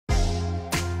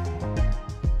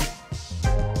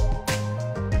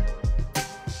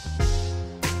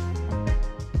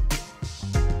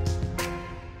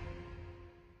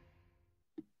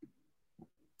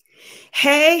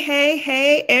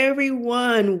Hey,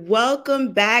 everyone.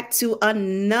 Welcome back to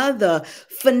another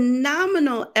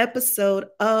phenomenal episode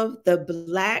of the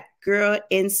Black Girl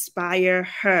Inspire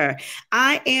Her.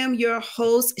 I am your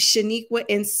host, Sheniqua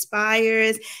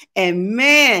Inspires, and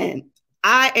man,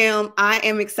 I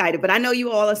am excited, but I know you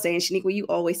all are saying, Sheniqua, you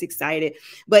always excited.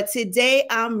 But today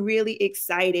I'm really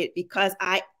excited because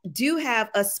I do have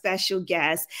a special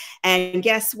guest. And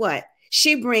guess what?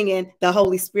 She bringing the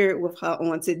Holy Spirit with her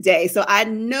on today. So I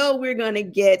know we're going to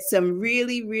get some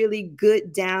really, really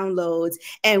good downloads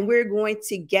and we're going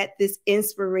to get this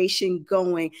inspiration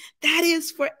going. That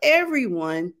is for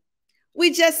everyone.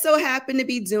 We just so happen to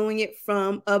be doing it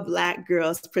from a Black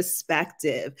girl's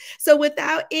perspective. So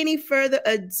without any further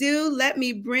ado, let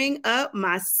me bring up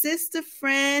my sister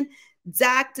friend,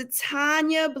 Dr.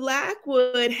 Tonia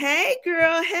Blackwood. Hey,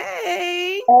 girl.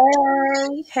 Hey.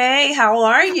 Hey, how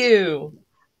are you?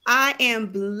 I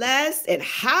am blessed and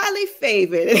highly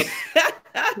favored.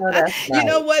 No, that's You right.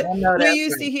 know what? I know We that's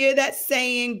used to right. hear that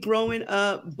saying growing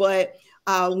up, but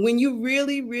when you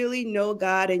really, really know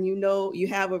God and you know you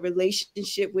have a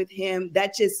relationship with Him,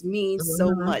 that just means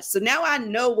so Mhm. much. So now I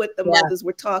know what the Yeah. mothers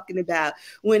were talking about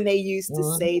when they used to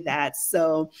Mhm. say that.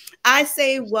 So I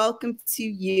say, welcome to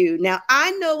you. Now,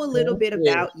 I know a little Thank bit you.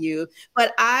 about you,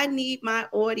 but I need my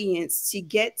audience to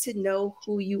get to know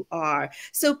who you are.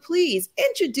 So please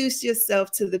introduce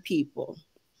yourself to the people.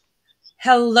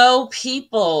 Hello,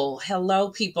 people. Hello,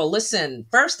 people. Listen,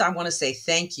 first, I want to say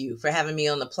thank you for having me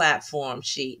on the platform,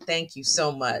 She. Thank you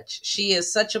so much. She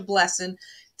is such a blessing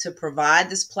to provide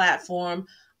this platform.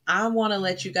 I want to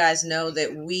let you guys know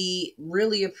that we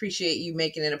really appreciate you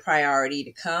making it a priority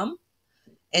to come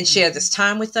and share this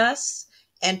time with us.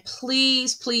 And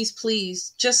please, please,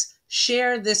 please just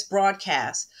share this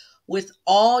broadcast with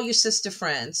all your sister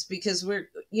friends because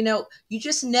you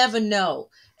just never know.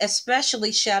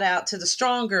 Especially shout out to the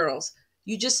strong girls.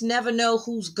 You just never know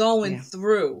who's going Yeah,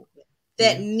 through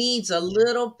that yeah. needs a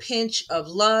little pinch of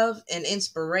love and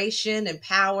inspiration and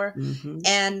power. Mm-hmm.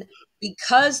 And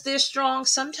because they're strong,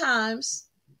 sometimes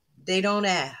they don't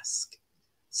ask.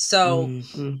 So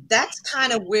Mm-hmm. that's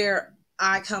kind of where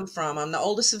I come from. I'm the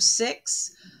oldest of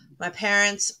six. My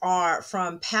parents are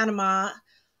from Panama.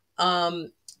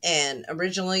 Um, and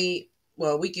originally,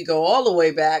 well, we could go all the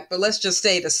way back, but let's just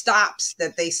say the stops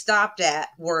that they stopped at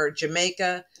were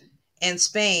Jamaica and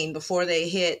Spain before they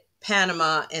hit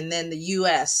Panama and then the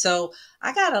US. So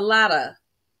I got a lot of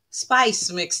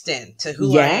spice mixed in to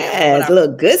who I am and what Yes, I a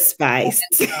little good spice.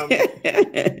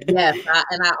 Yes,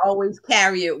 and I always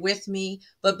carry it with me.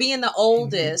 But being the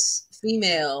oldest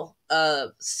female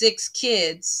of six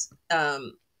kids,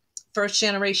 first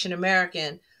generation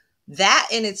American, that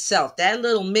in itself, that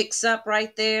little mix up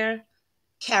right there,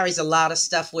 carries a lot of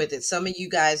stuff with it. Some of you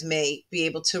guys may be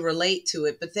able to relate to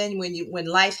it, but then when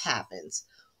life happens,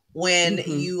 when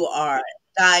Mm-hmm. you are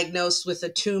diagnosed with a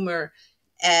tumor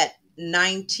at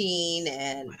 19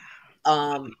 and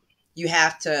um, you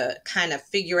have to kind of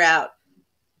figure out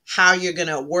how you're going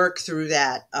to work through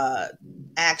that.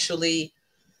 Actually,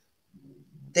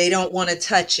 they don't want to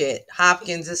touch it.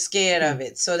 Hopkins is scared of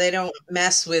it, so they don't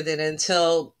mess with it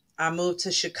until I moved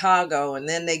to Chicago. And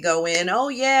then they go in, oh,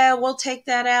 yeah, we'll take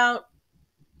that out,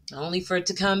 only for it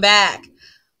to come back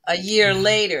a year Wow.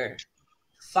 later,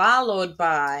 followed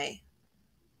by,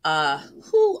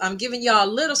 I'm giving y'all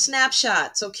little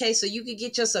snapshots, okay, so you can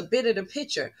get just a bit of the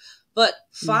picture, but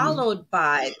Mm-hmm. followed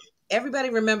by, everybody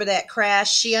remember that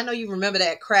crash? I know you remember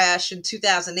that crash in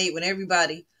 2008 when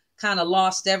everybody kind of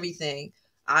lost everything.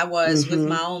 I was with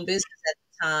my Mm-hmm. own business at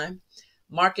the time,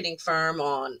 marketing firm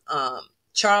on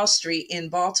Charles Street in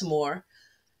Baltimore,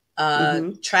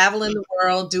 Mm-hmm. traveling the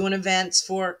world, doing events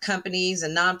for companies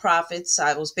and nonprofits.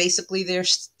 I was basically their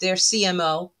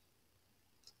CMO,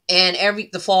 and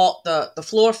the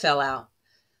floor fell out,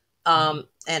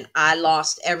 and I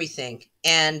lost everything.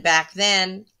 And back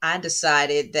then, I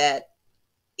decided that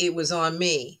it was on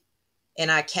me, and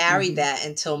I carried Mm-hmm. that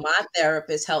until my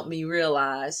therapist helped me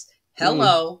realize, Mm.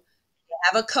 hello, you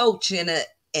have a coach in it,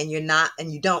 and you're not,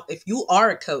 and you don't. If you are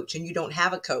a coach and you don't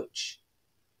have a coach,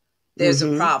 there's a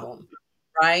Mm-hmm. problem,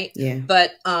 right? Yeah.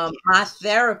 But my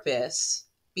therapist,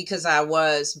 because I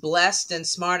was blessed and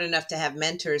smart enough to have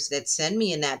mentors that send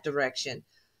me in that direction,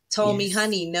 told me, Yes.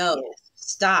 honey, no,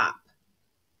 stop.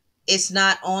 It's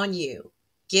not on you.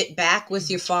 Get back with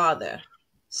your father.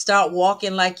 Start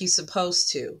walking like you're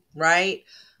supposed to, right?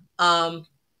 Um,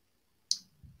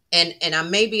 and I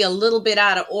may be a little bit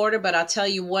out of order, but I'll tell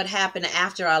you what happened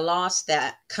after I lost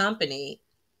that company.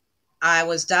 I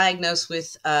was diagnosed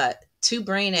with two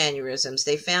brain aneurysms.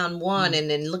 They found one, and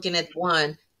then looking at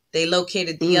one, they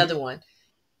located the Mm. other one.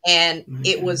 And My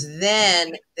it God. was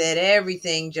then that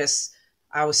everything just,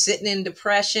 I was sitting in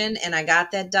depression and I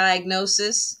got that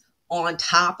diagnosis on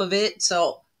top of it.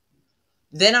 So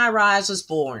then I Rise was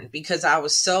born because I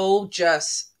was so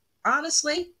just,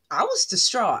 honestly, I was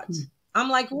distraught. I'm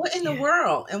like, what in the Yeah.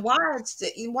 world? And why is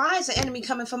the enemy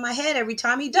coming for my head every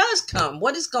time he does come?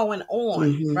 What is going on?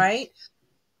 Mm-hmm. Right?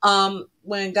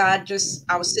 When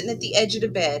I was sitting at the edge of the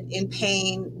bed in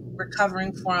pain,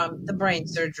 recovering from the brain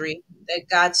surgery that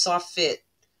God saw fit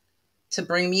to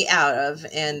bring me out of.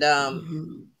 And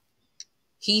Mm-hmm.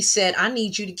 he said, I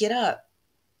need you to get up.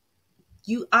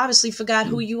 You obviously forgot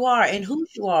who Mm. you are and whose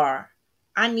you are.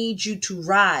 I need you to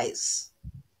rise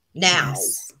now.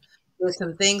 Yes. There's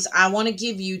some things I want to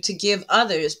give you to give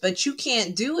others, but you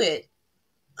can't do it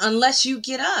unless you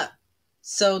get up.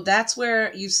 So that's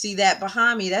where you see that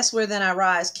behind me. That's where Then I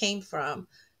Rise came from.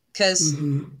 Because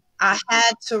Mm-hmm. I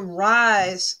had to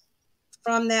rise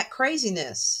from that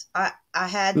craziness. I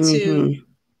had to Mm-hmm.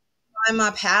 find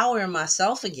my power in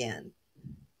myself again,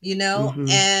 Mm-hmm.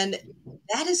 and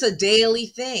that is a daily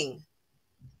thing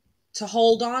to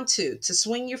hold on to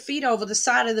swing your feet over the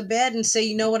side of the bed and say,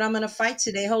 you know what, I'm going to fight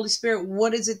today. Holy Spirit,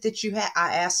 what is it that you have?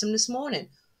 I asked him this morning,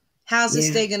 how's this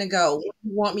Yeah. day going to go? What do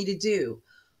you want me to do?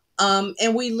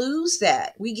 And we lose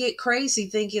that. We get crazy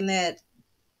thinking that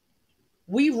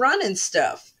we running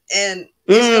stuff and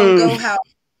it's going to go Mm. how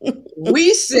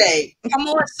we say. Come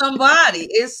on, somebody.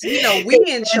 It's, we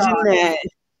in Imagine charge. that.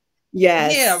 Yeah,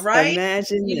 Yes. right?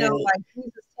 Imagine that. Like,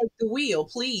 Jesus, take the wheel,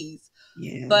 please.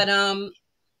 Yeah. But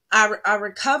I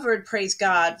recovered, praise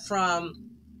God,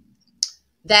 from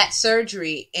that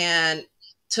surgery and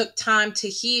took time to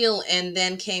heal and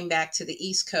then came back to the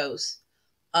East Coast.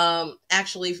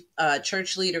 Actually, a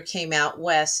church leader came out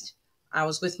west. I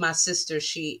was with my sister.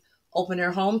 She opened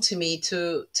her home to me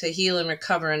to heal and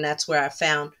recover, and that's where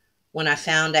when I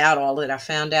found out all that I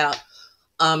found out.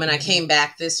 And I Mm-hmm. came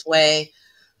back this way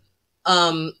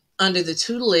under the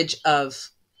tutelage of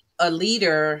a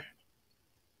leader,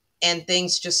 and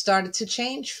things just started to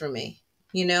change for me.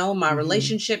 My Mm-hmm.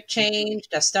 relationship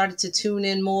changed. I started to tune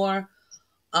in more.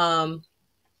 Um,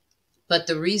 but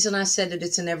the reason I said that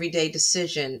it's an everyday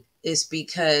decision is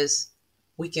because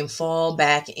we can fall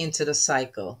back into the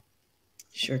cycle,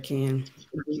 Sure can.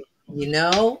 you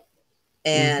know,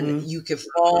 and Mm-hmm. you could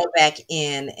fall back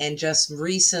in. And just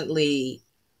recently,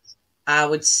 I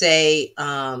would say,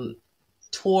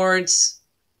 towards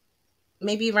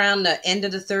maybe around the end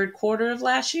of the third quarter of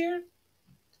last year,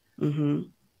 Mm-hmm.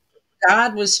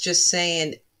 God was just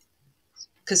saying,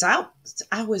 because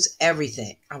I was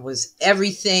everything. I was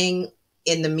everything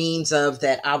in the means of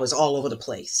that I was all over the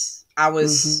place. I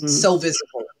was Mm-hmm. so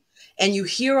visible. And you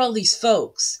hear all these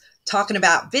folks talking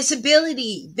about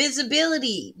visibility,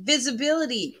 visibility,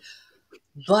 visibility.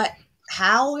 But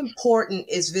how important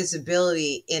is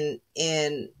visibility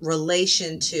in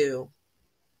relation to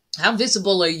how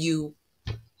visible are you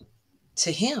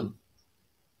to him?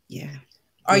 Yeah.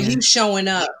 Are Yeah. you showing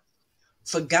up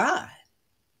for God?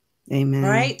 Amen.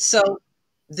 Right? So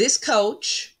this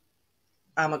coach,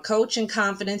 I'm a coach in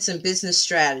confidence and business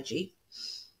strategy.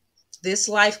 This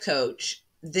life coach,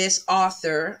 this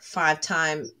author,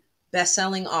 5-time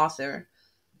best-selling author,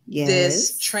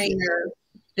 this Yes. trainer,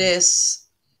 this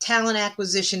talent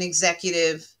acquisition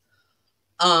executive,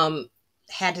 um,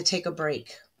 had to take a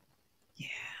break. Yeah.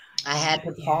 I Yeah. had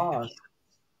to Yeah. pause.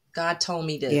 God told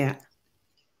me to Yeah.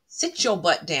 sit your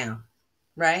butt down,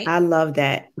 right? I love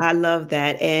that. I love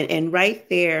that. And right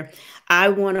there, I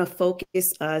want to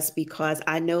focus us because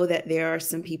I know that there are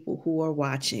some people who are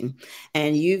watching.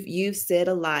 And you've said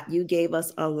a lot. You gave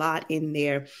us a lot in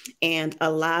there. And a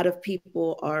lot of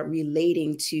people are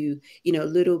relating to,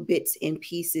 little bits and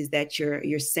pieces that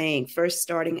you're saying. First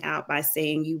starting out by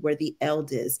saying you were the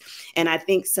eldest. And I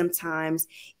think sometimes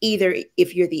either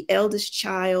if you're the eldest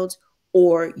child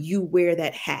or you wear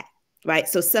that hat, right?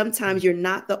 So sometimes you're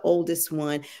not the oldest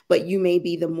one, but you may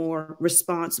be the more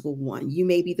responsible one. You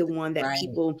may be the one that Right.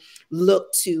 people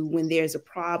look to when there's a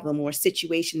problem or a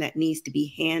situation that needs to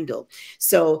be handled.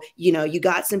 So, you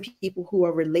got some people who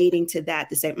are relating to that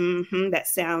to say, that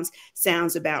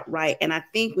sounds about right. And I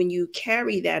think when you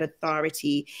carry that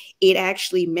authority, it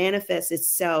actually manifests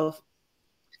itself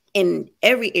in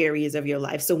every areas of your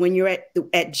life. So when you're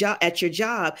at your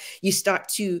job, you start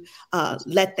to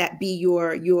let that be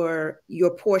your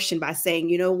portion by saying,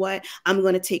 you know what, I'm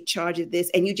going to take charge of this,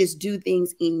 and you just do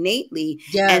things innately,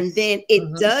 and Yes. then it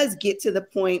Mhm. does get to the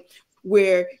point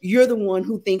where you're the one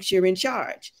who thinks you're in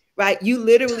charge. right? You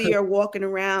literally are walking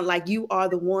around like you are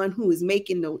the one who is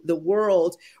making the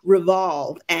world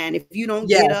revolve. And if you don't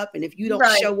Yes. get up and if you don't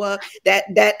Right. show up,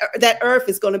 that earth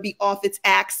is going to be off its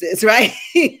axis, right?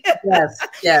 Yes.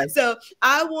 Yes. So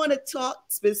I want to talk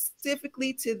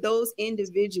specifically to those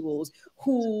individuals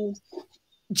who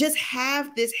just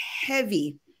have this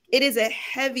heavy, it is a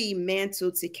heavy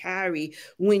mantle to carry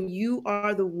when you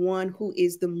are the one who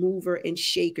is the mover and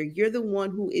shaker. You're the one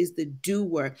who is the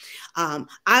doer.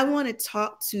 I want to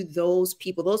talk to those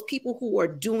people who are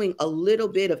doing a little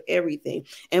bit of everything.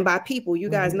 And by people, you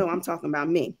guys know I'm talking about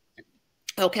me.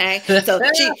 Okay, so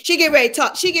she get ready to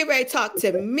talk. She get ready to talk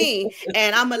to me,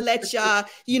 and I'm gonna let y'all,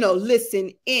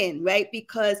 listen in, right?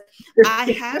 Because I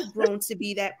have grown to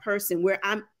be that person where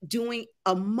I'm doing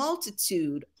a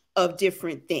multitude of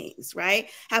different things, right?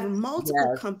 Have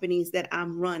multiple Yes. companies that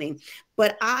I'm running,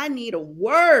 but I need a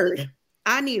word.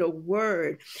 I need a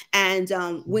word. And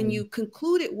when you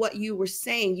concluded what you were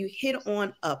saying, you hit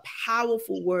on a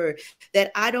powerful word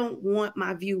that I don't want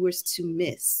my viewers to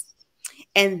miss.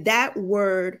 And that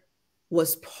word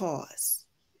was pause.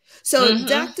 So,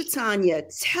 Dr. Tonia,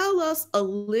 tell us a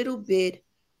little bit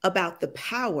about the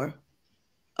power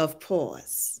of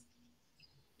pause.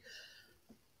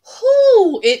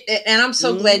 And I'm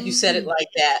so glad you said it like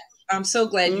that. I'm so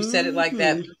glad you said it like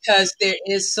that because there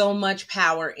is so much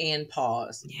power in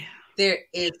pause. Yeah. There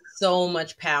is so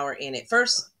much power in it.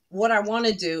 First, what I want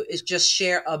to do is just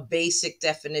share a basic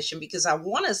definition because I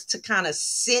want us to kind of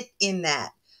sit in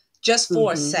that just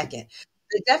for a second.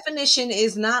 The definition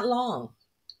is not long.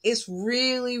 It's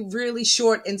really, really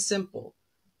short and simple.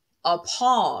 A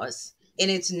pause in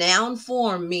its noun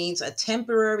form means a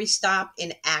temporary stop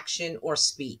in action or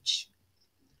speech.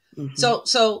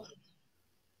 So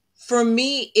for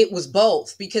me, it was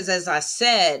both because as I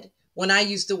said, when I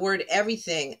used the word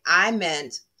everything, I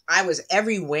meant I was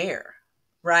everywhere,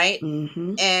 right?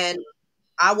 And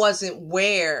I wasn't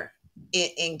where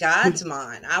in God's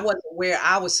mind. I wasn't where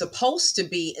I was supposed to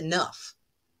be enough.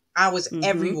 I was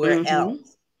everywhere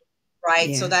else, right?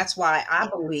 Yeah. So that's why I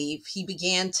believe he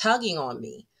began tugging on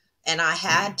me and I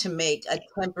had to make a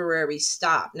temporary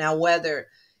stop. Now,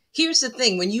 here's the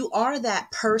thing, when you are that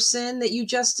person that you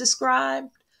just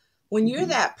described, when you're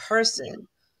that person,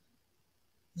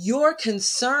 your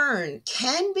concern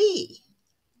can be,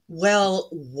 well,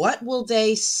 what will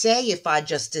they say if I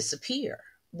just disappear?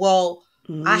 Well,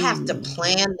 I have to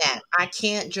plan that. I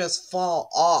can't just fall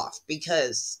off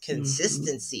because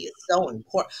consistency is so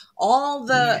important. All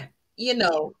the,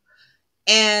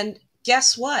 and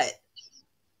guess what?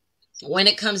 When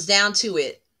it comes down to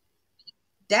it,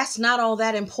 that's not all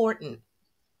that important.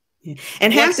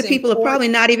 And half What's the people are important? probably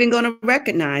not even going to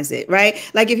recognize it, right?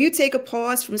 Like if you take a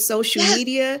pause from social Yes.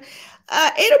 media,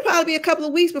 it'll probably be a couple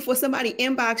of weeks before somebody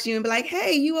inbox you and be like,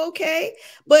 hey, you okay?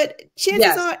 But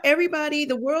chances Yes. are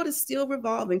the world is still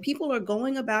revolving. People are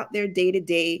going about their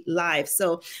day-to-day lives.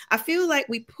 So I feel like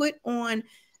we put on,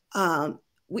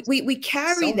 we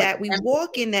carry So much that, we empathy.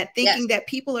 walk in that thinking that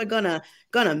people are gonna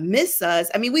miss us.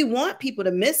 I mean, we want people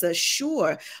to miss us,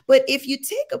 sure. But if you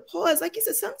take a pause, like you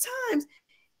said, sometimes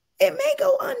it may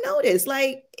go unnoticed.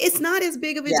 Like it's not as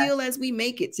big of a deal as we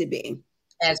make it to be.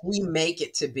 As we make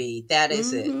it to be. That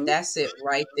is it. That's it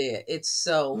right there. It's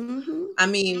so, I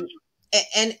mean,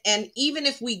 and even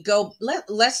if we go,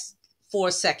 let's for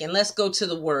a second, let's go to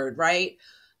the word, right?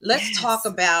 Let's talk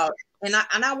about, and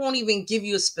I won't even give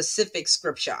you a specific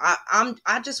scripture.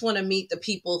 I just want to meet the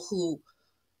people who,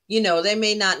 they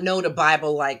may not know the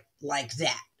Bible like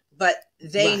that, but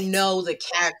they know the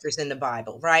characters in the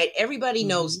Bible, right? Everybody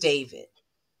knows David,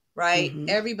 right?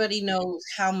 Everybody knows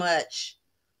how much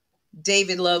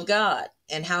David loved God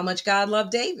and how much God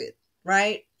loved David,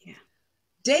 right? Yeah.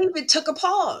 David took a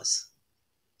pause,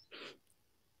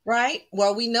 right?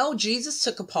 Well, we know Jesus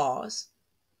took a pause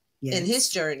in his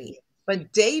journey,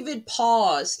 but David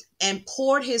paused and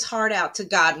poured his heart out to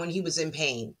God when he was in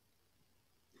pain.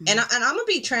 And I'm going to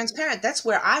be transparent. That's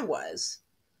where I was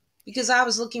because I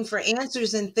was looking for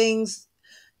answers and things.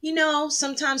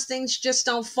 Sometimes things just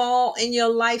don't fall in your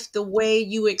life the way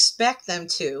you expect them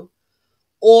to.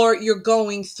 Or you're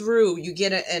going through, you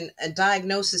get a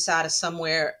diagnosis out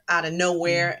of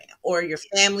nowhere, or your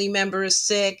family member is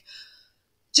sick.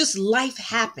 Just life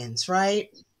happens, right?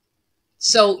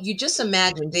 So you just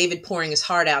imagine David pouring his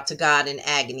heart out to God in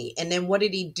agony. And then what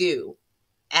did he do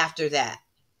after that?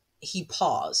 He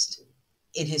paused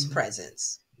in his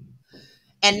presence.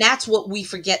 And that's what we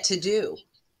forget to do.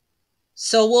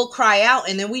 So we'll cry out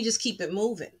and then we just keep it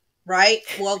moving. Right?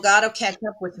 Well, God will catch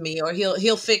up with me or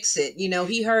he'll fix it.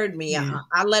 He heard me.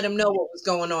 I let him know what was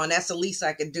going on. That's the least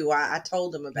I could do. I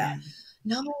told him about it.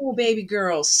 No, baby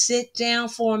girl, sit down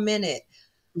for a minute.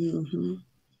 Mm-hmm.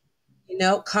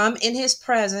 Come in his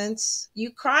presence.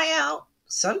 You cry out.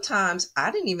 Sometimes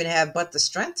I didn't even have but the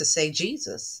strength to say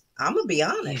Jesus. I'm gonna be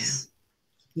Yeah. honest,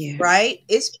 Yeah. right?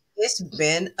 It's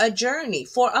been a journey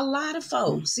for a lot of Mm.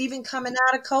 folks, even coming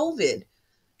out of COVID.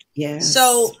 Yes.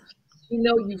 So,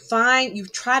 you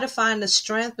try to find the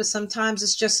strength, but sometimes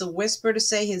it's just a whisper to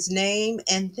say his name,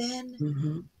 and then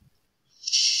Mm-hmm.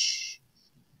 shh.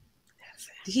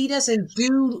 He's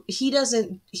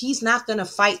not gonna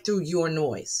fight through your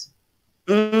noise.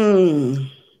 Mm.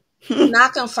 He's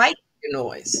not gonna fight through your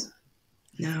noise.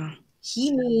 No.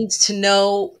 He needs to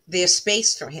know there's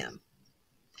space for him.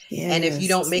 And if you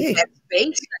don't Yes. make Yeah. that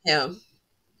space for him,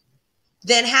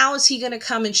 then how is he going to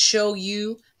come and show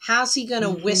you? How's he going to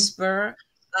Mm-hmm. whisper?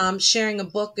 Sharing a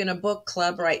book in a book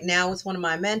club right now with one of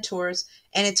my mentors,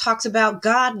 and it talks about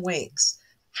God winks.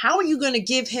 How are you going to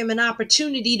give him an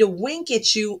opportunity to wink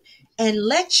at you and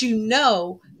let you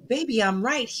know, baby, I'm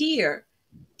right here,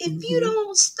 if you Mm-hmm.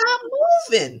 don't stop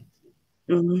moving?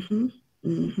 Mm-hmm.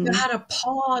 You Mm-hmm. gotta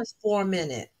pause for a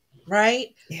minute,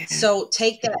 right? Yeah. So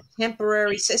take that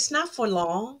temporary, it's not for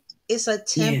long, it's a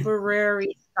Yeah.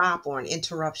 temporary stop or an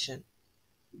interruption.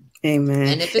 Amen.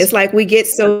 And if it's It's like we get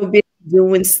so busy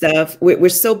doing stuff. We're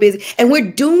so busy and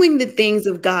we're doing the things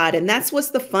of God. And that's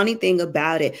what's the funny thing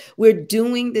about it. We're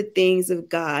doing the things of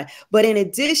God. But in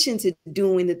addition to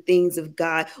doing the things of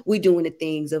God, we're doing the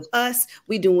things of us.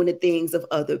 We're doing the things of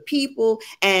other people.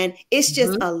 And it's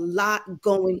just Mhm. a lot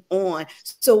going on.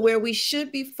 So where we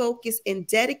should be focused and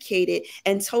dedicated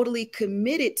and totally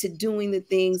committed to doing the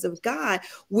things of God,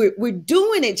 we're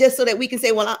doing it just so that we can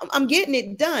say, well, I'm getting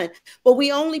it done. But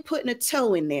we only putting a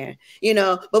toe in there,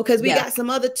 because we Yeah, got some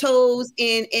other toes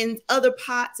in other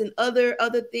pots and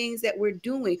other things that we're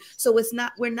doing. So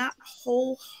we're not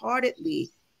wholeheartedly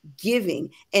giving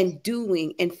and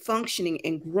doing and functioning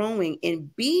and growing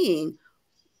and being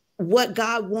what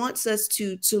God wants us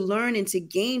to learn and to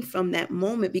gain from that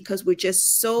moment, because we're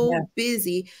just yeah. so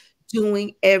busy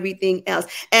doing everything else.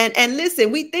 And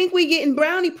listen, we think we getting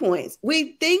brownie points.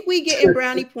 We think we getting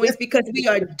brownie points because we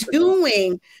are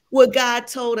doing what God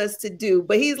told us to do.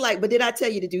 But he's like, but did I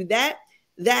tell you to do that,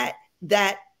 that,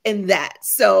 that, and that?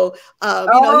 So he's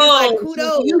like, Oh,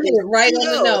 kudos, you hit it right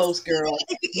on the kudos. nose, girl.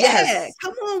 Yeah, Yes.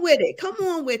 come on with it. Come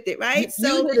on with it, You, right? you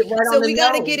So hit it right on so the we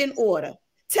got to get nose. in order.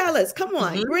 Tell us, come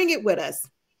on, Mhm. bring it with us.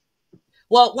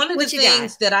 Well, one of the What you got?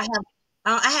 things that I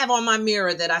have on my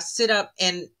mirror that I sit up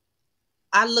and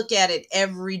I look at it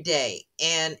every day,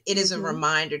 and it is a Mm-hmm.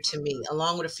 reminder to me,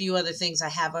 along with a few other things I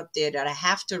have up there that I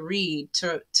have to read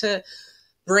to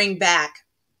bring back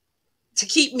to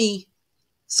keep me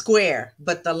square.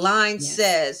 But the line Yes.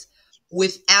 says,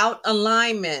 without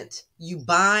alignment, you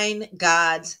bind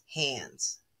God's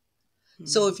hands.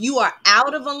 So Mm, if you are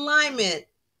out of alignment,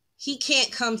 he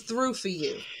can't come through for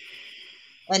you.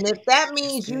 And if that that's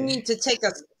means you good. need to take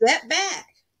a step back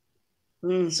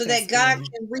so That's that God good.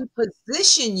 can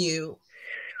reposition you,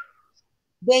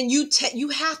 then you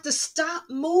have to stop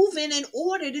moving in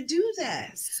order to do that.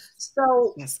 Yes.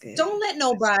 So That's good. don't let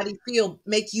nobody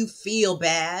make you feel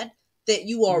bad that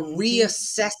you are Mm-hmm.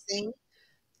 reassessing.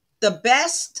 The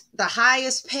best, the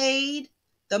highest paid,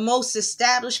 the most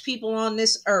established people on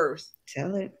this earth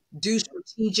Tell it. do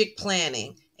strategic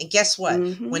planning. And guess what?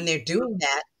 Mm-hmm. When they're doing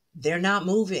that, they're not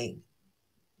moving.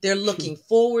 They're looking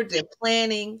forward, they're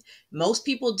planning. Most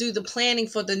people do the planning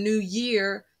for the new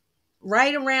year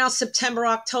right around September,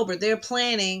 October. They're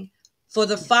planning for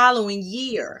the following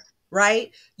year,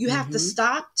 right? You have to Mm-hmm.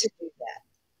 stop to do that.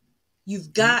 You've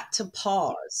Yep. got to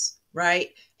pause, right?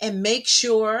 And make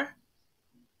sure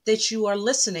that you are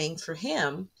listening for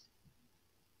him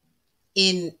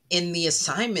in the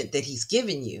assignment that he's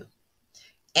given you.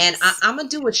 And Yes. I'm gonna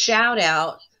do a shout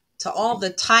out to all the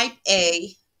type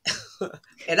A,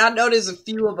 and I know there's a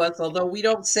few of us, although we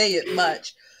don't say it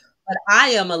much, but I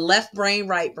am a left brain,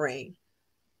 right brain.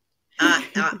 I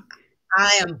I,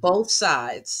 I am both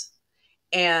sides.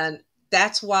 And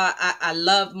that's why I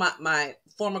love my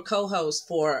former co-host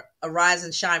for Arise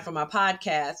and Shine for my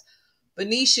podcast.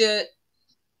 Benicia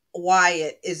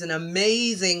Wyatt is an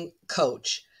amazing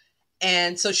coach.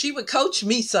 And so she would coach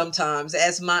me sometimes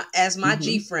as my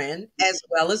G Mm-hmm. friend, as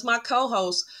well as my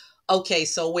co-host. Okay,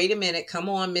 so wait a minute. Come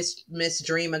on, Miss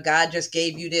Dreamer. God just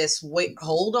gave you this. Wait,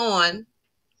 hold on.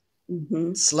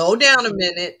 Mm-hmm. Slow down a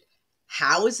minute.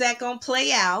 How is that gonna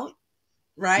play out?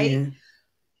 Right?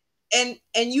 Yeah.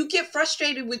 And you get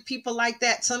frustrated with people like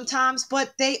that sometimes,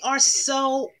 but they are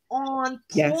so on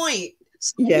Yes. point.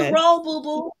 Slow your Yes. roll, boo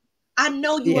boo. I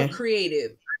know you are Yeah.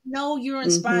 creative. I know you're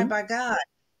inspired Mm-hmm. by God,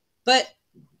 but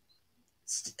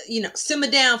simmer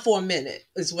down for a minute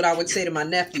is what I would say to my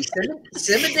nephew.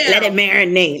 Simmer Let it down.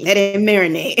 marinate. Let it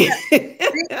marinate.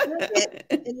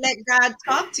 And let God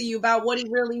talk to you about what he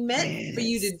really meant for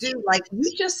you to Yes. do. Like you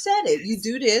just said it. You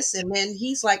do this, and then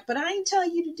he's like, but I ain't tell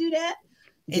you to do that.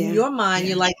 In Yeah. your mind,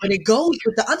 you're like, but it goes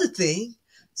with the other thing.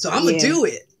 So I'm gonna do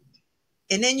it.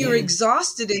 And then you're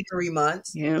exhausted in 3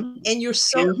 months. Yeah. And you're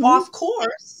so off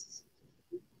course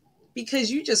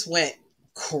because you just went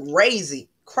crazy,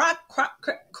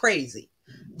 crazy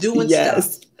doing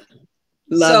stuff.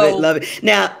 Love it.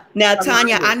 Now,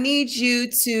 Tonia, I need you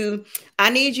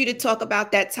to talk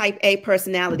about that type A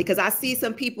personality, because I see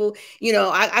some people,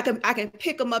 I can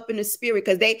pick them up in the spirit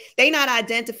because they not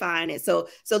identifying it. So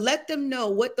let them know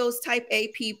what those type A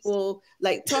people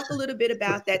like. Talk a little bit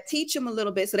about that. Teach them a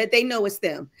little bit so that they know it's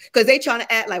them, because they trying to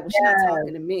act like, well, she's not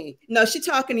talking to me. No, she's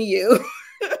talking to you.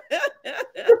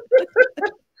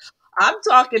 I'm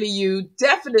talking to you,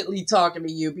 definitely talking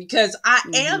to you, because I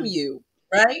am you.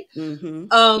 Right.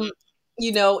 And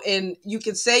you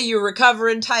can say you're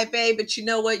recovering type A, but you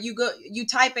know what? You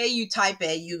type A, you're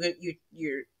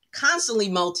constantly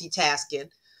multitasking.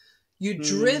 You're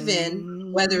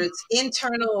driven, whether it's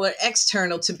internal or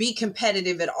external, to be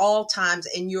competitive at all times,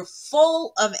 and you're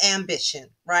full of ambition,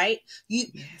 right?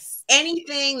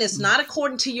 Anything that's not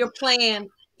according to your plan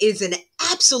is an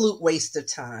absolute waste of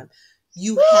time.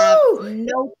 You have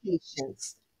no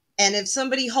patience. And if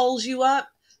somebody holds you up,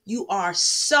 you are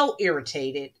so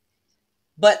irritated.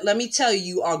 But let me tell you,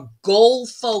 you are goal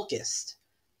focused,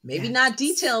 maybe not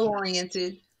detail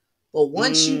oriented, but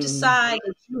once you decide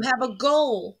that you have a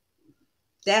goal,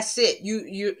 that's it.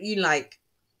 You like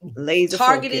laser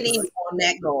targeted focus in on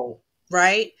that goal,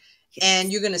 right?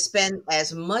 And you're going to spend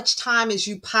as much time as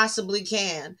you possibly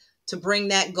can to bring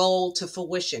that goal to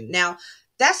fruition. Now,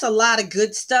 that's a lot of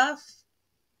good stuff,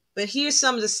 but here's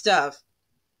some of the stuff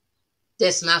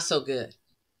that's not so good.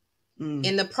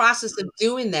 In the process of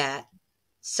doing that,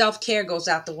 self-care goes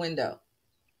out the window.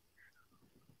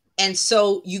 And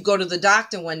so you go to the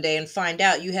doctor one day and find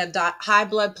out you have high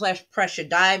blood pressure,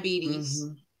 diabetes,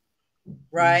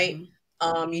 right?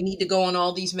 You need to go on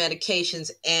all these medications,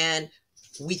 and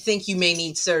we think you may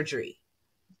need surgery.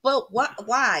 Well,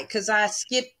 why? Because I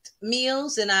skipped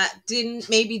meals and I didn't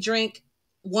maybe drink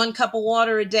 1 cup of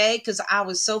water a day because I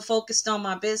was so focused on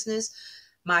my business.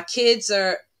 My kids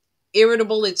are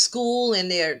irritable at school and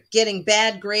they're getting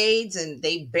bad grades and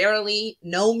they barely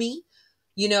know me,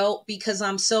 because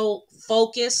I'm so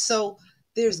focused. So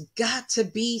there's got to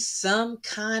be some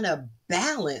kind of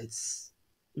balance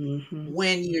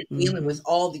when you're dealing with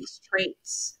all these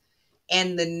traits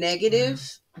and the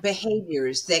negative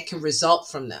behaviors that can result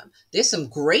from them. There's some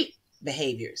great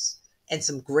behaviors and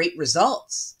some great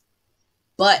results,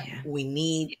 but we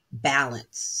need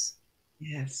balance.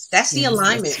 That's the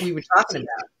alignment we were talking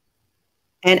about.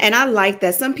 And I like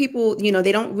that. Some people,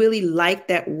 they don't really like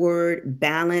that word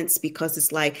balance, because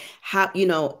it's like, how,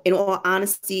 in all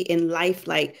honesty, in life,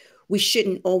 like, we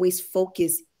shouldn't always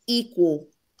focus equal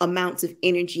amounts of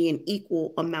energy and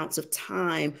equal amounts of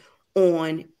time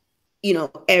on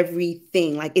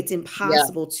everything. Like, it's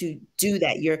impossible to do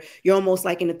that. You're almost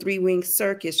like in a 3-wing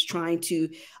circus trying to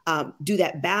do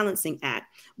that balancing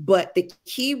act. But the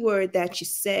key word that you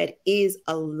said is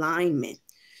alignment.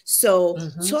 So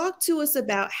talk to us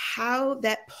about how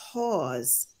that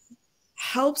pause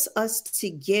helps us to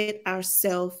get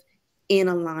ourselves in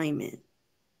alignment.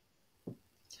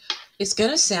 It's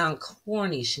going to sound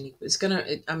corny, Sheniqua. It's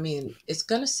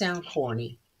going to sound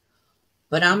corny,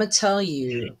 but I'm going to tell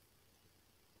you,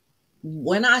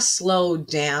 when I slowed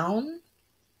down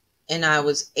and I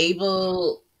was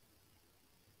able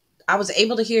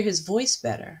to hear his voice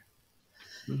better.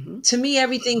 To me,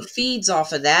 everything feeds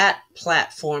off of that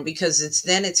platform, because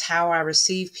it's how I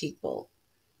receive people,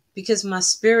 because my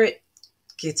spirit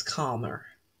gets calmer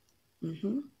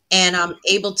and I'm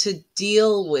able to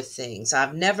deal with things.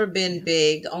 I've never been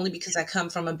big, only because I come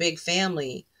from a big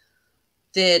family,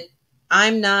 that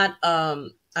I'm not a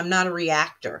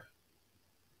reactor.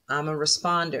 I'm a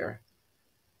responder.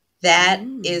 That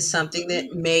is something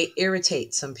that may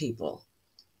irritate some people,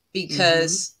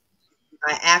 because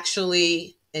I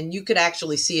actually, and you could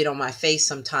actually see it on my face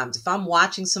sometimes, if I'm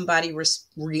watching somebody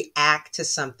react to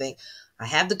something, I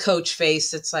have the coach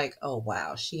face. It's like, oh,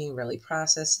 wow, she ain't really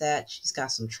processed that. She's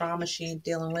got some trauma she ain't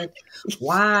dealing with.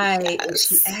 Why is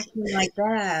she acting like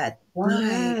that?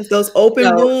 Why? Those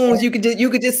open wounds. You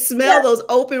could just smell those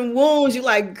open wounds. You're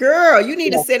like, girl, you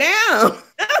need to sit down.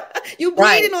 You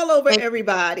bleeding all over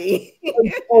everybody.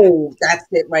 Oh, that's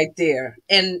it right there.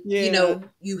 And you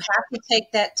have to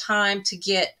take that time to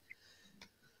get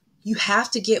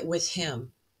with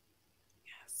him.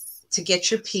 to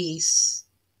get your peace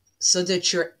so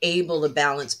that you're able to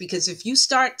balance. Because if you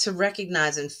start to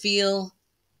recognize and feel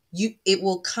it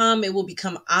will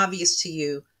become obvious to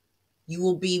you. You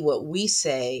will be what we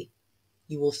say,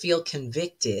 you will feel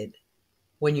convicted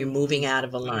when you're moving out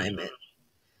of alignment.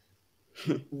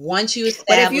 Once you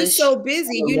But if you're establish, so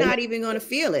busy, you're not even going to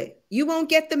feel it. You won't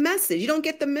get the message. You don't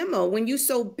get the memo when you're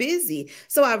so busy.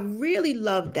 So I really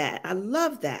love that. I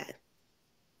love that.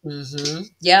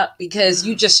 Yeah, because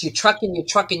you're trucking.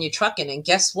 And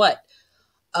guess what?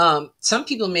 Some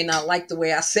people may not like the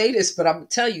way I say this, but I'm gonna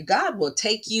tell you, God will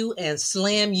take you and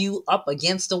slam you up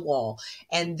against the wall.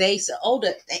 And they say, "Oh,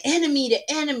 the enemy." It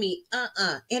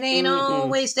ain't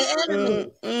always the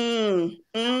enemy.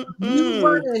 You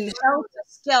running helter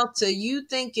skelter. You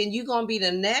thinking you gonna be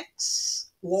the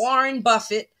next Warren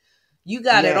Buffett. You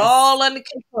got it all under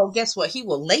control. Guess what? He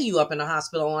will lay you up in the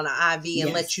hospital on an IV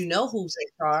and let you know who's in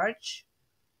charge.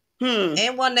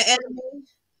 And when the enemy,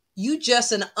 you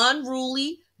just an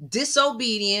unruly,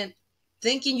 disobedient,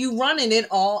 thinking you running it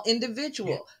all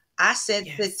individual. I said,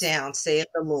 sit down, saith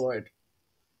the Lord.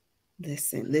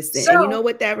 Listen. So, and you know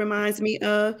what that reminds me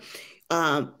of?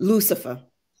 Lucifer,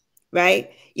 right?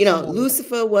 You know,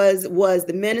 Lucifer was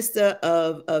the minister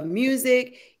of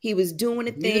music. He was doing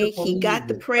a thing. He got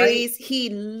the praise. Right? He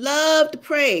loved the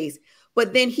praise.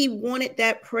 But then he wanted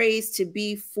that praise to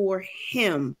be for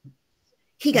him.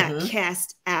 He got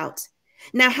cast out.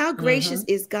 Now, how gracious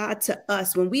is God to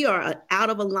us when we are out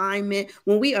of alignment,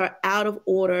 when we are out of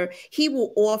order? He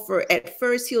will offer, at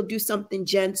first he'll do something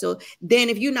gentle. Then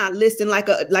if you're not listening, like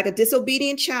a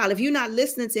disobedient child, if you're not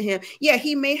listening to him,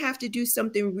 he may have to do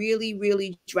something really,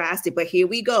 really drastic. But here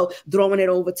we go, throwing it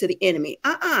over to the enemy.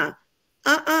 God,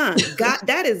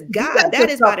 that is God. That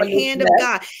is by the hand of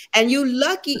God. And you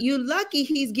lucky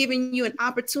he's giving you an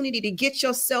opportunity to get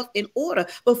yourself in order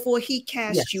before he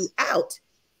casts you out.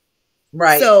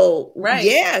 Right. So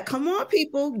come on,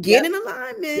 people, get in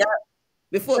alignment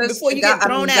before you get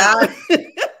thrown out.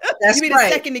 That's you be the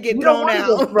second to get thrown out.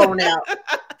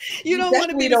 You don't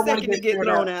want to be the second to get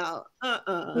thrown out.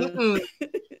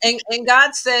 And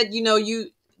God said,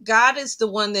 God is the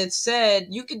one that said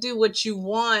you could do what you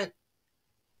want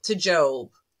to Job,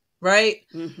 right?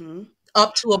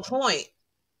 Up to a point.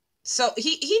 So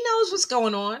he knows what's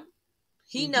going on.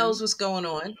 He knows what's going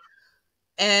on.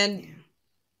 And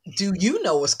do you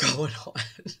know what's going on?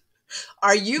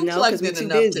 Are you plugged in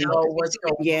enough to know what's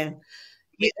going on?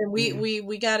 And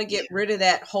we got to get rid of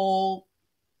that whole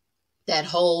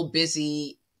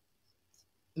busy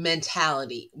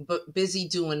mentality, but busy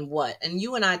doing what? And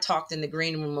you and I talked in the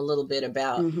green room a little bit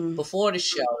about before the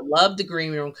show. Love the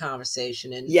green room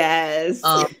conversation and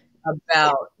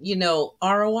about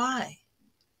ROI.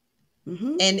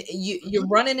 And you're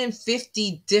running in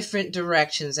 50 different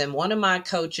directions. And one of my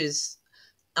coaches,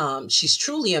 she's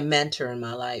truly a mentor in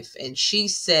my life, and she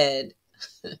said,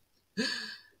 "What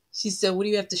do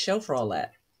you have to show for all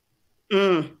that?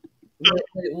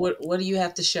 What do you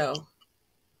have to show?"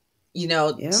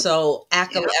 So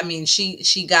I mean,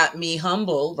 she got me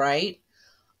humble, right?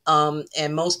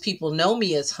 And most people know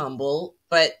me as humble,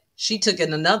 but she took it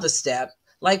another step.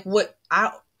 Like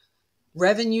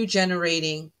revenue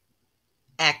generating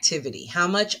activity. How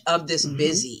much of this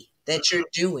busy that you're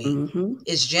doing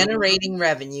is generating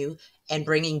revenue and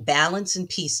bringing balance and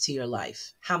peace to your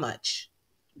life? How much?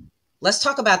 Let's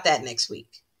talk about that next week.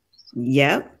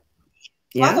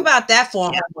 Talk about that for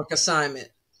a homework assignment.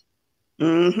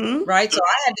 Right? So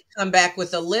I had to come back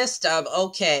with a list of,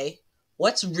 okay,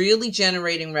 what's really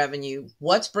generating revenue?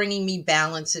 What's bringing me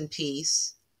balance and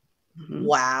peace?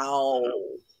 Wow.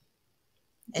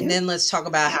 And then let's talk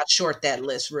about how short that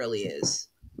list really is.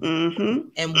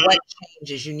 And what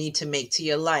changes you need to make to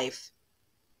your life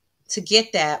to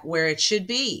get that where it should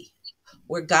be,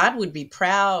 where God would be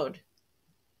proud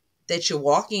that you're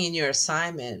walking in your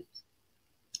assignment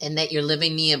and that you're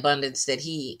living the abundance that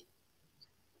he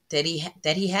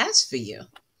has for you.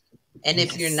 And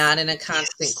if you're not in a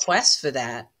constant quest for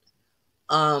that,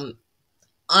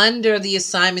 under the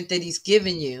assignment that he's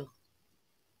given you,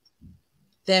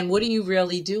 then what are you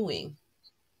really doing?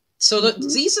 So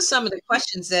these are some of the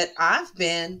questions that I've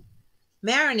been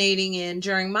marinating in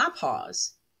during my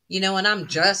pause, and I'm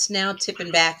just now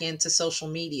tipping back into social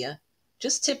media,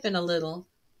 just tipping a little,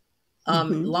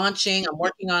 launching. I'm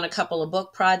working on a couple of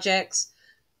book projects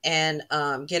and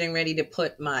getting ready to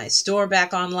put my store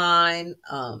back online.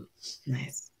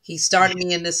 He started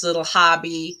me in this little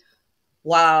hobby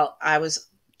while I was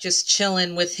just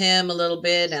chilling with him a little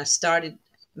bit. And I started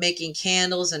making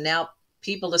candles, and now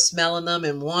people are smelling them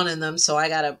and wanting them. So I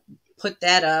got to put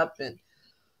that up.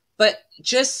 But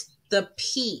just the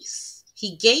peace.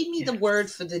 He gave me the word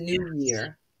Yes. for the new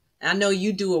year. I know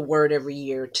you do a word every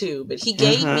year too, but he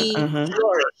gave Uh-huh. me Uh-huh.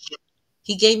 flourish.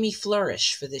 He gave me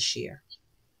flourish for this year.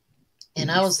 And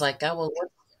I was Nice. like, oh, well,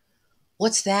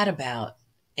 what's that about?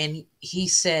 And he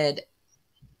said,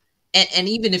 and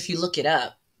even if you look it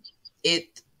up,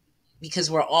 it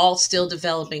because we're all still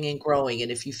developing and growing.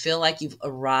 And if you feel like you've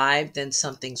arrived, then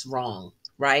something's wrong,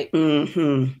 right?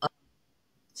 Mm-hmm.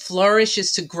 Flourish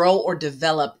is to grow or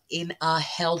develop in a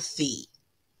healthy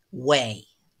way.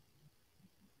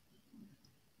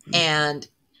 And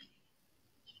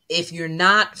if you're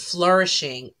not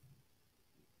flourishing,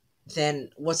 then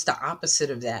what's the opposite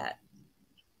of that?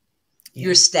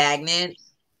 You're Yeah. stagnant,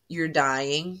 you're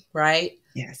dying, right?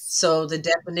 Yes. So the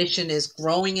definition is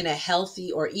growing in a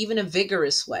healthy or even a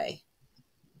vigorous way.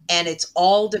 And it's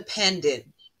all dependent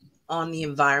on the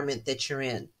environment that you're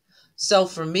in. So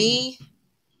for me,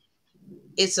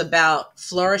 it's about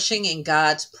flourishing in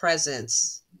God's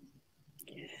presence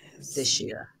Yes. this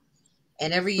year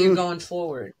and every year Mm. going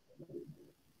forward.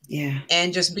 Yeah.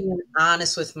 And just being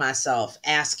honest with myself,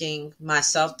 asking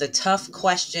myself the tough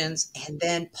questions and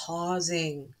then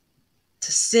pausing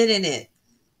to sit in it.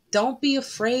 Don't be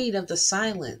afraid of the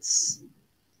silence.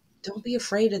 Don't be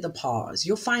afraid of the pause.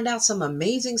 You'll find out some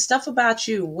amazing stuff about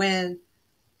you when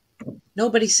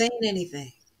nobody's saying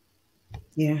anything.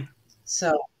 Yeah.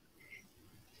 So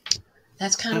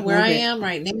that's kind I of where love I it. am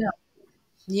right now.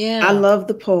 I Yeah. love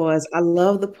the pause. I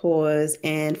love the pause.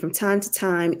 And from time to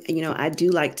time, I do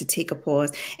like to take a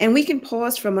pause. And we can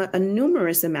pause from a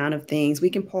numerous amount of things. We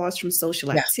can pause from social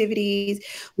Yeah. activities.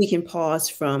 We can pause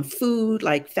from food,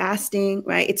 like fasting,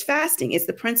 right? It's fasting. It's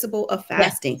the principle of Yeah.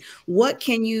 fasting. What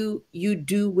can you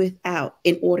do without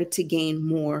in order to gain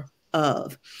more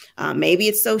of? Maybe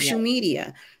it's Yeah. social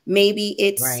media. Maybe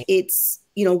it's Right. it's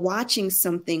watching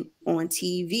something on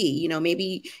TV.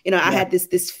 Maybe I Yeah. had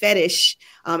this fetish,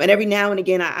 and every now and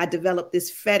again I developed this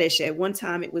fetish. At one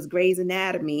time it was Grey's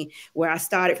Anatomy, where I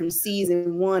started from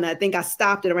season 1. I think I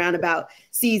stopped it around about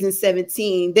season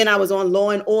 17. Then I was on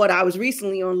Law and Order. I was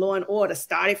recently on Law and Order,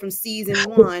 started from season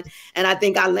 1, and I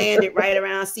think I landed right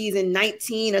around season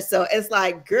 19 or so. It's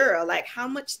like, girl, like, how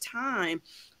much time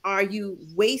are you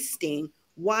wasting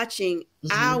watching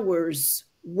Hmm. hours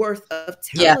worth of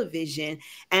Yeah. television?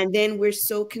 And then we're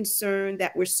so concerned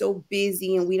that we're so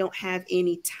busy and we don't have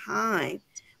any time.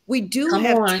 We do Come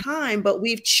have on. time, but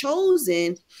we've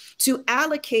chosen to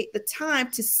allocate the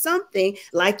time to something,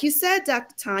 like you said,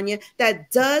 Dr. Tonia, that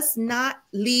does not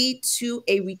lead to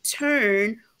a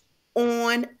return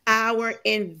on our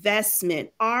investment,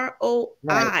 Right.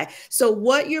 ROI. So,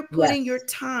 what you're putting your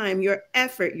Yes. time, your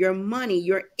effort, your money,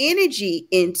 your energy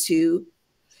into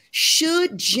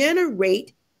should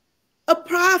generate a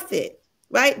profit,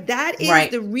 right? That is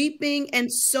Right. the reaping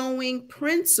and sowing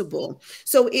principle.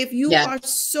 So, if you Yeah. are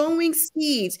sowing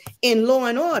seeds in Law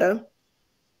and Order,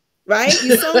 right?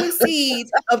 You're sowing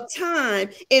seeds of time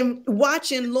and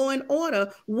watching Law and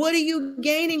Order. What are you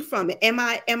gaining from it? Am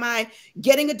I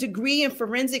getting a degree in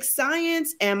forensic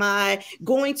science? Am I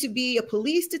going to be a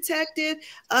police detective?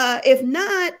 If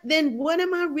not, then what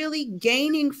am I really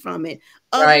gaining from it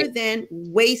other Right. than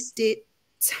wasted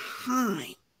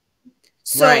time?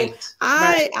 So Right.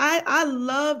 Right. I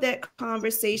love that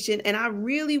conversation, and I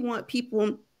really want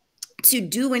people to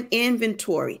do an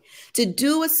inventory, to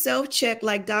do a self check,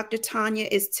 like Dr. Tonia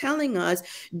is telling us.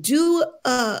 Do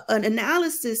an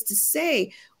analysis to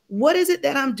say, what is it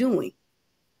that I'm doing?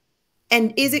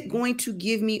 And is it going to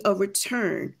give me a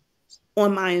return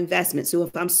on my investment? So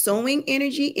if I'm sowing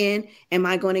energy in, am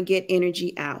I going to get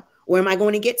energy out? Or am I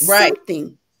going to get Right.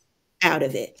 something out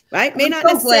of it? Right? May I'm not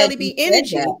so glad necessarily you be said that.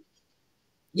 energy.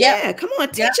 Yep. Yeah, come on,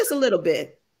 Yep. teach us a little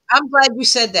bit. I'm glad you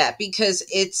said that because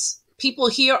it's people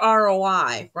hear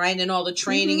ROI, right? And all the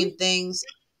training Mm-hmm. and things,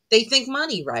 they think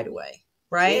money right away,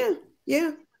 right? Yeah,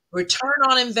 yeah, Return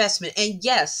on investment. And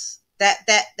yes,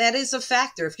 that is a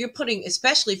factor. If you're putting,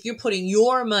 especially if you're putting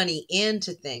your money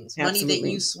into things, money that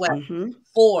you absolutely. sweat Mm-hmm.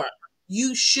 for,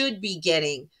 you should be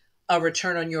getting a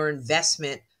return on your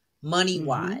investment money Mm-hmm.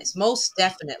 wise, most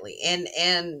definitely.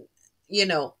 And you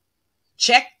know,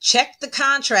 check the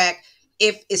contract.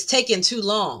 If it's taking too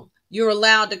long, you're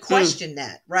allowed to Mm, question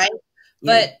that, right?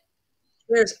 yeah. But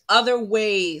there's other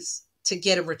ways to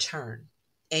get a return,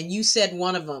 and you said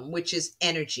one of them, which is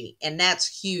energy, and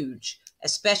that's huge,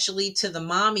 especially to the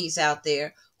mommies out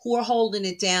there who are holding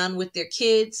it down with their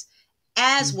kids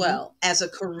as Mm-hmm. well as a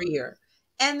career.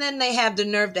 And then they have the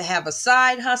nerve to have a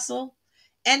side hustle,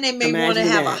 and they may want to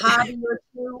Imagine have a that. hobby or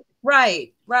two.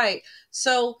 Right, right.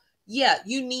 So yeah,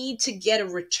 you need to get a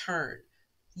return.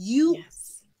 You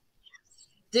Yes.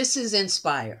 This is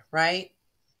Inspire, right?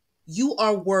 You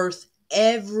are worth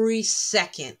every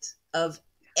second of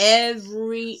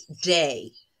every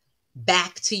day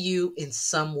back to you in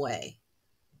some way.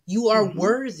 You are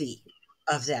worthy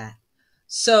of that.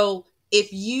 So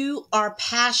if you are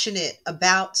passionate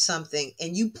about something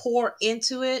and you pour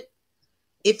into it,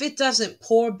 if it doesn't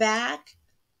pour back,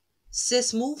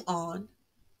 sis, move on.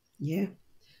 Yeah.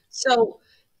 So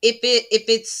if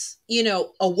it's, you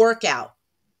know, a workout,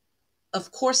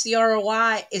 of course the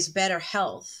ROI is better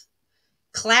health,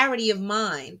 clarity of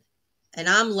mind. And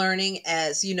I'm learning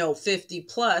as, you know, 50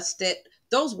 plus that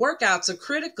those workouts are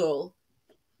critical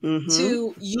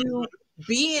to you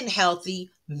being healthy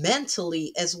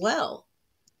mentally as well.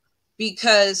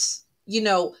 Because, you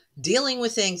know, dealing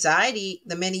with anxiety,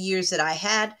 the many years that I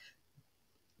had,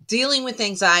 dealing with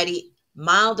anxiety,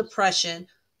 mild depression,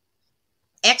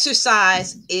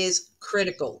 exercise is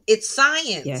critical. It's Yes.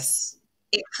 science.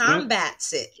 It Yep.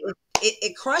 combats it.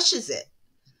 It crushes it.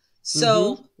 Mm-hmm.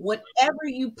 So whatever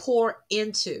you pour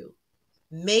into,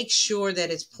 make sure that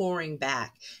it's pouring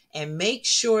back, and make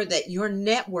sure that your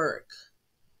network,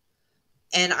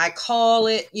 and I call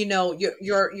it, you know,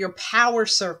 your power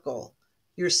circle,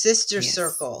 your sister Yes.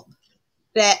 circle,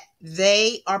 that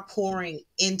they are pouring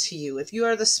into you. If you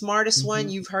are the smartest one, Mm-hmm.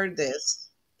 you've heard this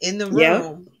in the Yep.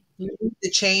 room, you need to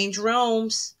change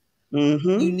rooms. You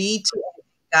Mm-hmm. need to,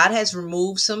 God has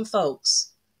removed some folks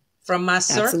from my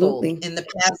circle Absolutely. in the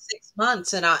past 6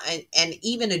 months, and and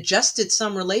even adjusted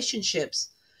some relationships,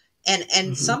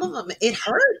 and some of Mm-hmm. them, it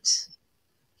hurt.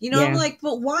 You know, I'm Yeah. like,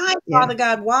 but why, Yeah. Father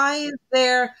God? Why is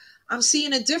there? I'm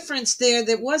seeing a difference there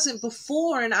that wasn't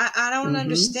before, and I don't Mm-hmm.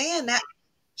 understand that.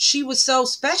 She was so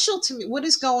special to me. What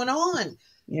is going on?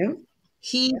 Yep.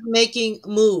 He's making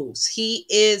moves. He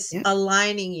is Yep.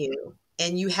 aligning you,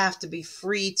 and you have to be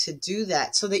free to do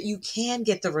that so that you can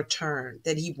get the return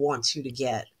that he wants you to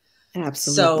get. So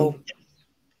Absolutely.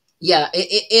 yeah,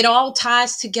 it all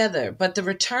ties together, but the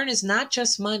return is not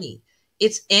just money.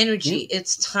 It's Yep. energy,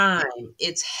 it's time,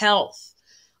 it's health.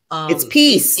 It's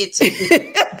peace. It's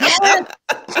yes,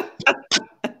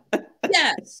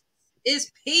 yes,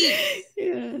 it's peace.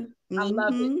 Yeah. I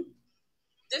love it. Mm-hmm.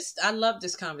 I love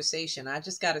this conversation. I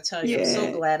just got to tell you, I'm so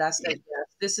Yeah. glad I said yes.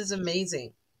 This is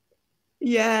amazing.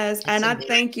 Yes, It's and I amazing.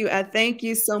 thank you. I thank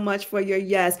you so much for your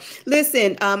yes.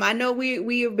 Listen, I know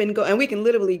we have been going, and we can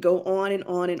literally go on and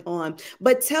on and on.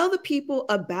 But tell the people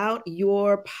about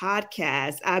your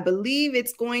podcast. I believe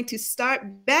it's going to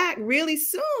start back really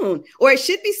soon, or it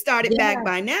should be started back Yeah,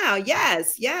 by now.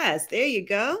 Yes, yes. There you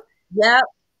go. yep.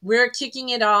 We're kicking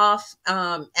it off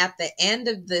at the end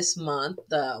of this month.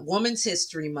 The Women's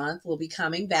History Month will be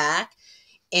coming back,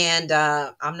 and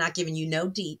I'm not giving you no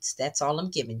deets. That's all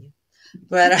I'm giving you.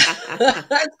 But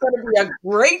it's going to be a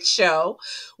great show.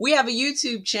 We have a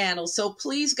YouTube channel, so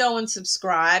please go and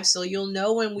subscribe so you'll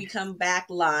know when we come back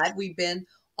live. We've been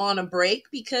on a break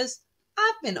because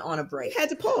I've been on a You break. had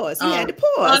to pause. You had Um, to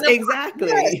pause. yes,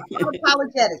 Exactly.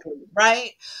 unapologetically,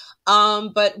 right?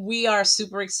 But we are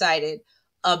super excited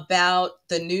about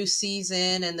the new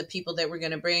season and the people that we're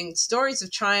going to bring. Stories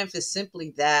of Triumph is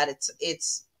simply that.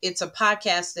 It's a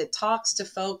podcast that talks to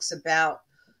folks about,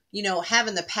 you know,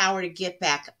 having the power to get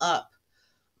back up,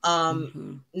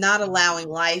 Mhm. not allowing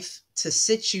life to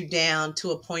sit you down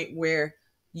to a point where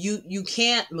you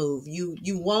can't move,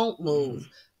 you won't move, Mhm.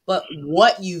 but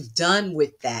what you've done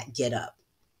with that get up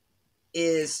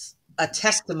is a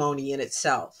testimony in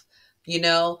itself. You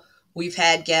know, we've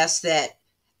had guests that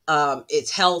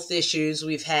it's health issues.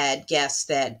 We've had guests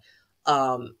that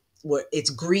it's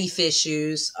grief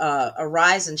issues.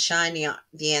 Arise and Shine,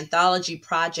 the anthology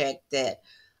project that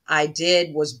I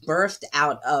did was birthed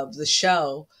out of the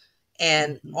show,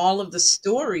 and Mhm. all of the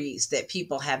stories that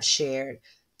people have shared,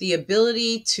 the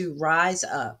ability to rise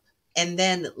up and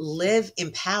then live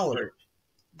empowered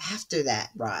after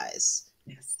that rise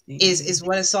Yes. is Amen.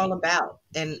 what it's all about.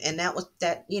 And that was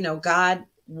that, you know, God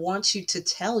wants you to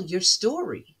tell your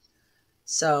story. I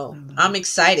So love I'm it.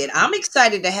 excited. I'm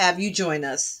excited to have you join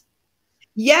us.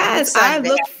 I'm Yes, I excited to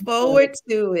look have you join us. forward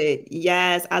to it.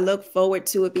 Yes, I look forward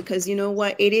to it because you know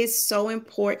what? It is so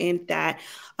important that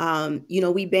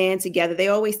we band together. They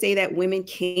always say that women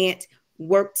can't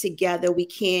work together, we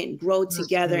can't grow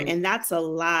together, Mhm. and that's a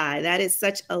lie. That is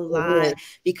such a It lie is.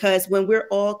 because when we're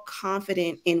all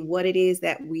confident in what it is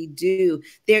that we do,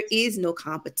 there is no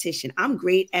competition. I'm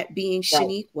great at being Right.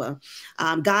 Sheniqua.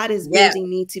 God is Yeah, building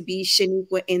me to be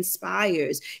Sheniqua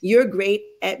Inspires. You're great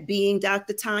at being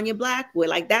Dr. Tonia Blackwood.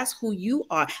 Like that's who you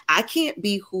are. I can't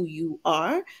be who you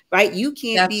are, right? You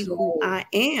can't be that's who right.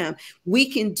 I am.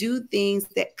 We can do things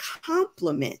that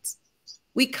complement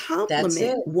We That's it.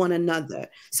 complement one another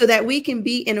so that we can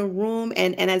be in a room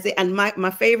and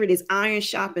my favorite is iron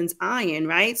sharpens iron,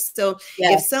 right? So if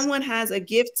Yes. someone has a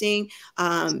gifting,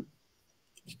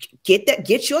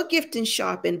 get your gifting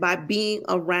sharpened by being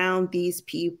around these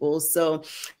people. So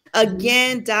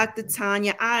again, Dr.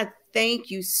 Tonia, I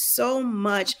thank you so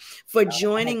much for I had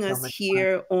joining so us much fun.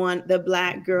 here on The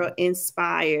Black Girl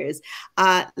Inspires.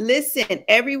 Listen,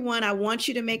 everyone, I want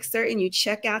you to make certain you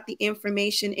check out the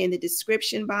information in the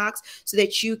description box so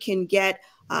that you can get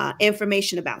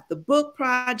information about the book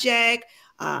project,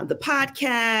 the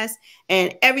podcast,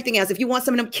 and everything else. If you want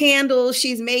some of them candles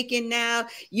she's making now,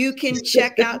 you can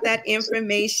check out that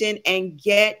information and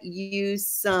get you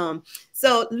some.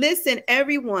 So listen,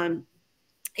 everyone,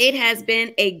 it has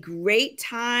been a great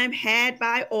time had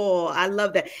by all. I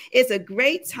love that. It's a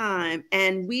great time,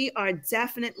 and we are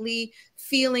definitely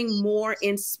feeling more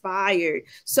inspired.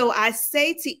 So I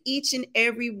say to each and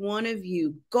every one of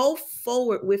you, go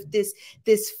forward with this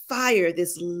fire,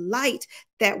 this light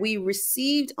that we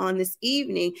received on this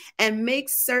evening, and make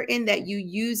certain that you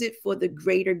use it for the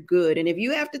greater good. And if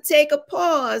you have to take a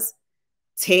pause,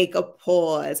 take a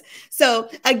pause. So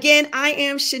again, I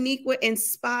am Sheniqua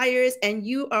Inspires, and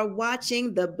you are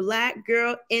watching The Black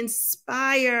Girl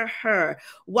Inspire Her.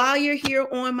 While you're here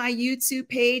on my YouTube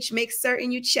page, make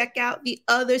certain you check out the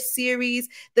other series,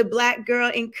 The Black Girl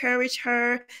Encourage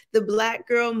Her, The Black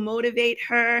Girl Motivate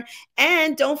Her,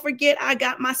 and don't forget, I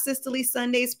got my Sisterly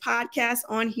Sundays podcast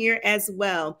on here as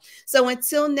well. So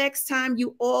until next time,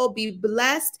 you all be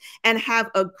blessed and have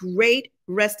a great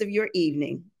rest of your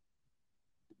evening.